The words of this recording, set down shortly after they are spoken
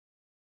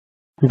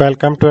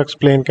Welcome to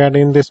EXPLAINCAD.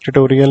 In this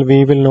tutorial,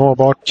 we will know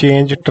about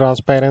change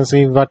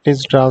transparency. What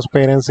is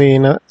transparency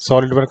in a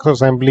SOLIDWORKS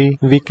assembly?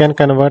 We can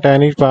convert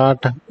any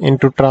part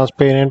into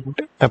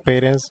transparent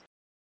appearance.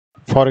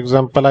 For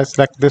example, I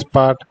select this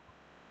part.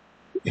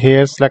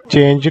 Here, select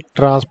change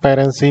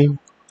transparency.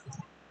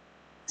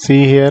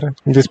 See here,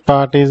 this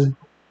part is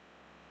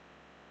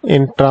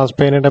in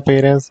transparent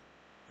appearance.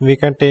 We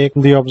can take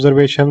the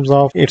observations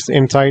of its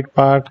inside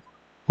part.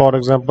 For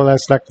example, I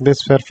select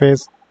this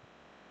surface.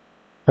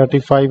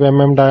 35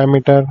 mm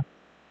diameter.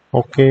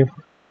 Okay.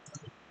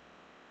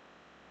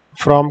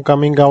 From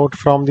coming out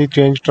from the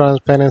change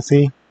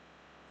transparency,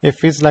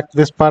 if we select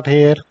this part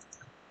here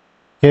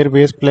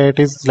base plate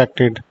is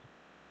selected.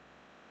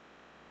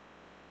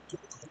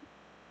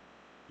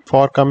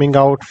 For coming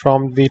out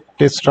from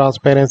this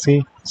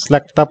transparency,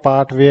 select the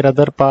part where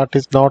other part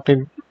is not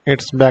in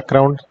its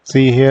background.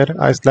 See here,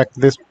 I select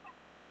this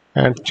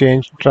and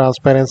change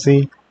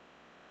transparency.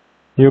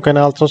 You can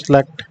also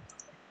select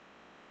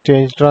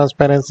change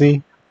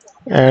transparency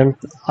and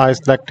I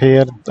select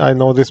here. I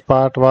know this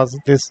part was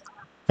this,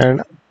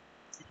 and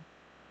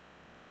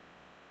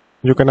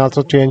you can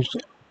also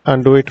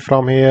undo it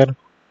from here.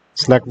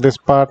 Select this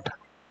part,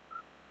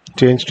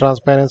 change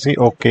transparency.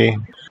 Okay.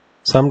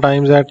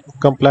 Sometimes at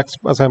complex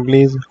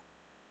assemblies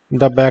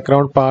the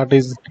background part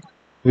is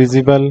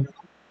visible.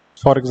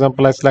 For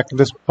example, I select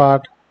this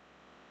part,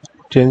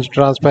 change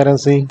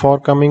transparency. For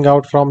coming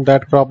out from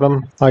that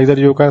problem, either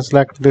you can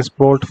select this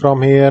bolt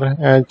from here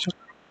and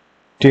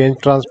change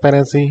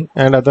transparency,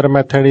 and other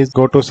method is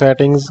go to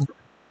settings,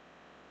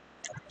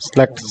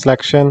 select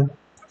selection,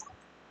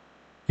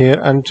 here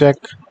uncheck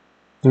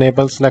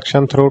enable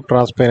selection through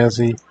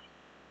transparency.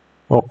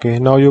 Okay,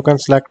 now you can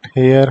select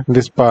here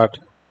this part.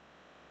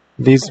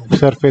 These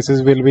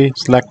surfaces will be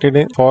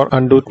selected for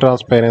undo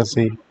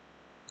transparency.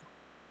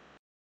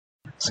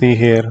 See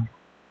here,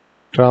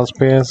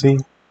 transparency,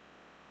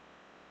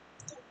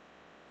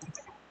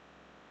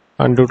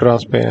 undo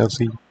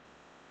transparency.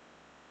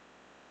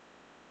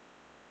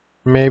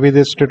 Maybe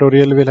this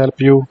tutorial will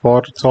help you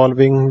for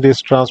solving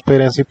this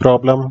transparency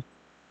problem.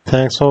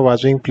 Thanks for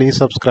watching. Please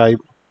subscribe.